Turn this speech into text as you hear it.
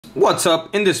What's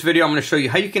up? In this video, I'm going to show you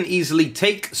how you can easily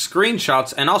take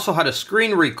screenshots and also how to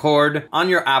screen record on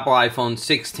your Apple iPhone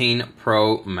 16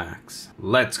 Pro Max.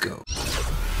 Let's go.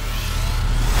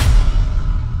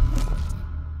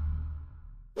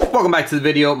 Welcome back to the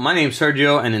video. My name's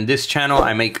Sergio, and in this channel,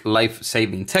 I make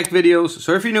life-saving tech videos.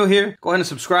 So if you're new here, go ahead and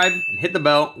subscribe and hit the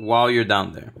bell while you're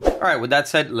down there. All right, with that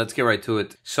said, let's get right to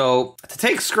it. So to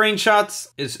take screenshots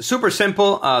is super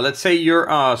simple. Let's say you're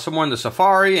somewhere in the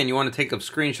Safari and you want to take a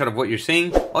screenshot of what you're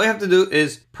seeing. All you have to do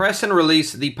is press and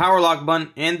release the power lock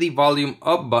button and the volume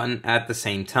up button at the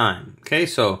same time. Okay,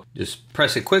 so just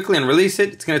press it quickly and release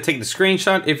it. It's going to take the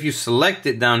screenshot. If you select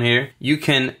it down here, you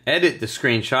can edit the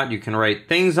screenshot. You can write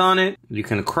things on it. You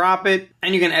can crop it,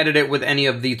 and you can edit it with any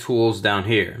of the tools down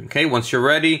here. Okay, once you're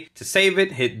ready to save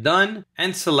it, hit done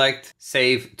and select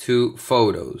save to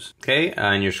photos. Okay,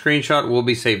 and your screenshot will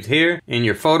be saved here in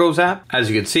your Photos app. As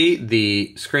you can see,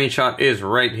 the screenshot is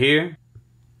right here.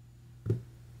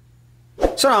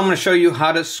 So now I'm going to show you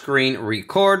how to screen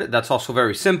record. That's also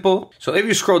very simple. So if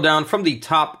you scroll down from the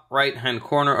top right hand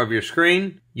corner of your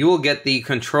screen, you will get the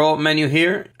control menu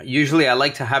here. Usually I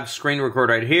like to have screen record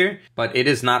right here, but it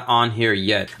is not on here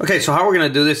yet. Okay, so how we're going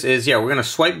to do this is, we're going to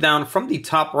swipe down from the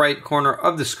top right corner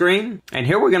of the screen. And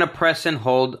here we're going to press and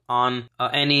hold on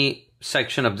any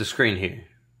section of the screen here.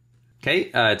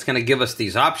 Okay, it's going to give us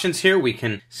these options here. We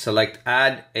can select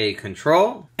add a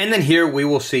control, and then here we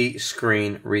will see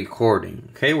screen recording.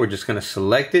 Okay, we're just going to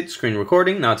select it, screen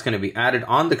recording. Now it's going to be added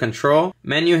on the control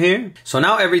menu here. So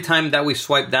now every time that we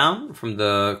swipe down from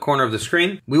the corner of the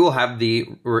screen, we will have the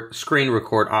screen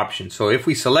record option. So if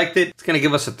we select it, it's going to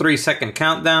give us a 3-second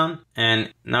countdown,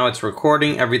 and now it's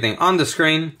recording everything on the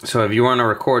screen. So if you want to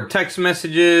record text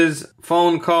messages,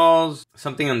 phone calls,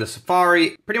 something on the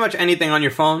Safari, pretty much anything on your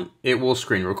phone, it will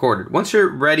screen record it. Once you're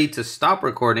ready to stop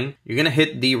recording, you're going to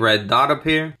hit the red dot up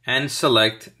here and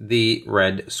select the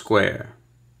red square.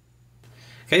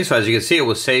 Okay, so as you can see, it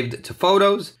was saved to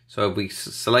photos. So if we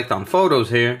select on photos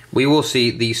here, we will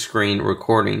see the screen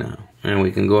recording now. And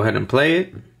we can go ahead and play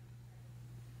it.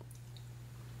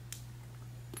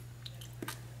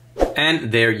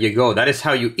 And there you go. That is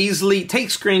how you easily take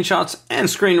screenshots and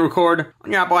screen record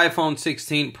on your Apple iPhone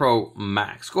 16 Pro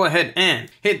Max. Go ahead and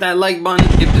hit that like button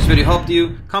if this video helped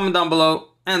you. Comment down below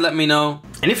and let me know.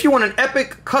 And if you want an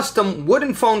epic custom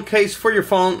wooden phone case for your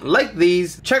phone like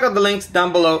these, check out the links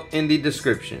down below in the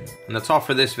description. And that's all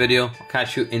for this video. I'll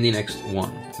catch you in the next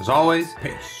one. As always,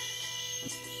 peace.